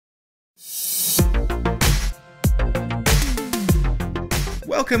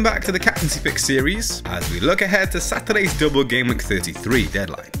Welcome back to the Captaincy Pick series as we look ahead to Saturday's double Gameweek 33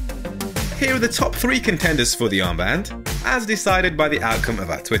 deadline. Here are the top 3 contenders for the armband, as decided by the outcome of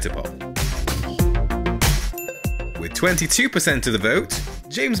our Twitter poll. With 22% of the vote,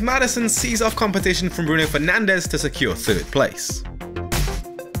 James Maddison sees off competition from Bruno Fernandes to secure 3rd place.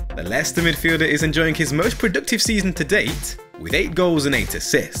 The Leicester midfielder is enjoying his most productive season to date, with 8 goals and 8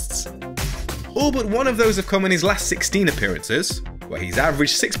 assists. All but one of those have come in his last 16 appearances, where he's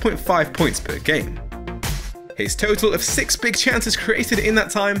averaged 6.5 points per game. His total of 6 big chances created in that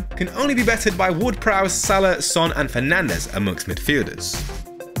time can only be bettered by Ward-Prowse, Salah, Son and Fernandes amongst midfielders.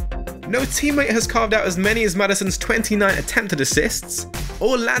 No teammate has carved out as many as Maddison's 29 attempted assists,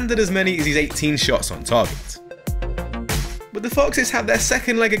 or landed as many as his 18 shots on target. But the Foxes had their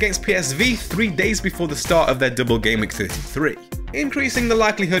second leg against PSV 3 days before the start of their double Gameweek 33, increasing the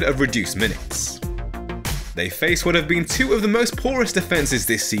likelihood of reduced minutes. They face what have been 2 of the most porous defences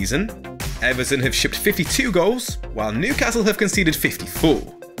this season. Everton have shipped 52 goals, while Newcastle have conceded 54.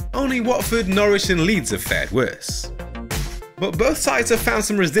 Only Watford, Norwich and Leeds have fared worse. But both sides have found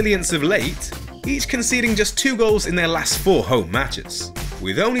some resilience of late, each conceding just 2 goals in their last 4 home matches,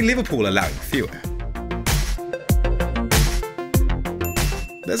 with only Liverpool allowing fewer.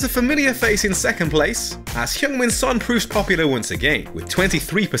 There's a familiar face in second place, as Heung-Min Son proves popular once again, with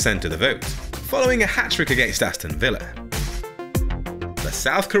 23% of the vote, following a hat-trick against Aston Villa. The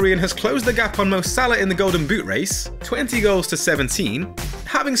South Korean has closed the gap on Mo Salah in the Golden Boot race, 20 goals to 17,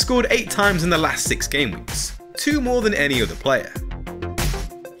 having scored 8 times in the last 6 game weeks, 2 more than any other player.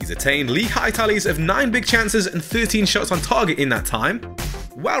 He's attained league-high tallies of 9 big chances and 13 shots on target in that time,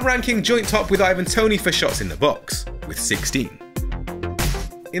 while ranking joint top with Ivan Toney for shots in the box, with 16.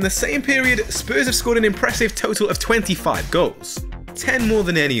 In the same period, Spurs have scored an impressive total of 25 goals, 10 more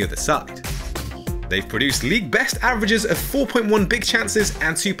than any other side. They've produced league best averages of 4.1 big chances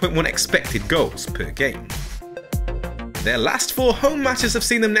and 2.1 expected goals per game. Their last 4 home matches have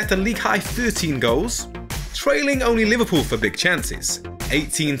seen them net a league-high 13 goals, trailing only Liverpool for big chances,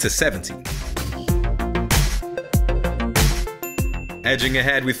 18 to 17. Edging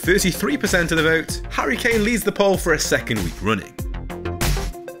ahead with 33% of the vote, Harry Kane leads the poll for a 2nd week running.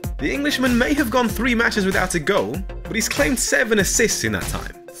 The Englishman may have gone 3 matches without a goal, but he's claimed 7 assists in that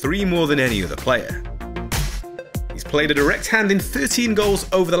time, 3 more than any other player. He's played a direct hand in 13 goals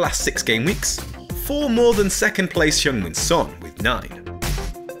over the last 6 game weeks, 4 more than 2nd place Heung-Min Son with 9.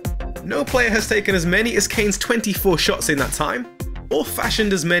 No player has taken as many as Kane's 24 shots in that time, or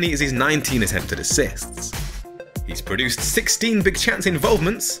fashioned as many as his 19 attempted assists. He's produced 16 big chance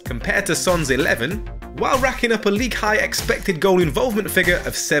involvements compared to Son's 11, while racking up a league-high expected goal involvement figure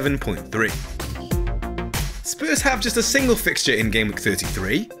of 7.3. Spurs have just a single fixture in Gameweek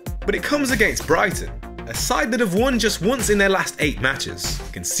 33, but it comes against Brighton, a side that have won just once in their last 8 matches,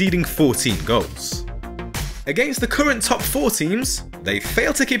 conceding 14 goals. Against the current top 4 teams, they've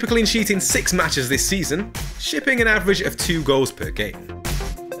failed to keep a clean sheet in 6 matches this season, shipping an average of 2 goals per game.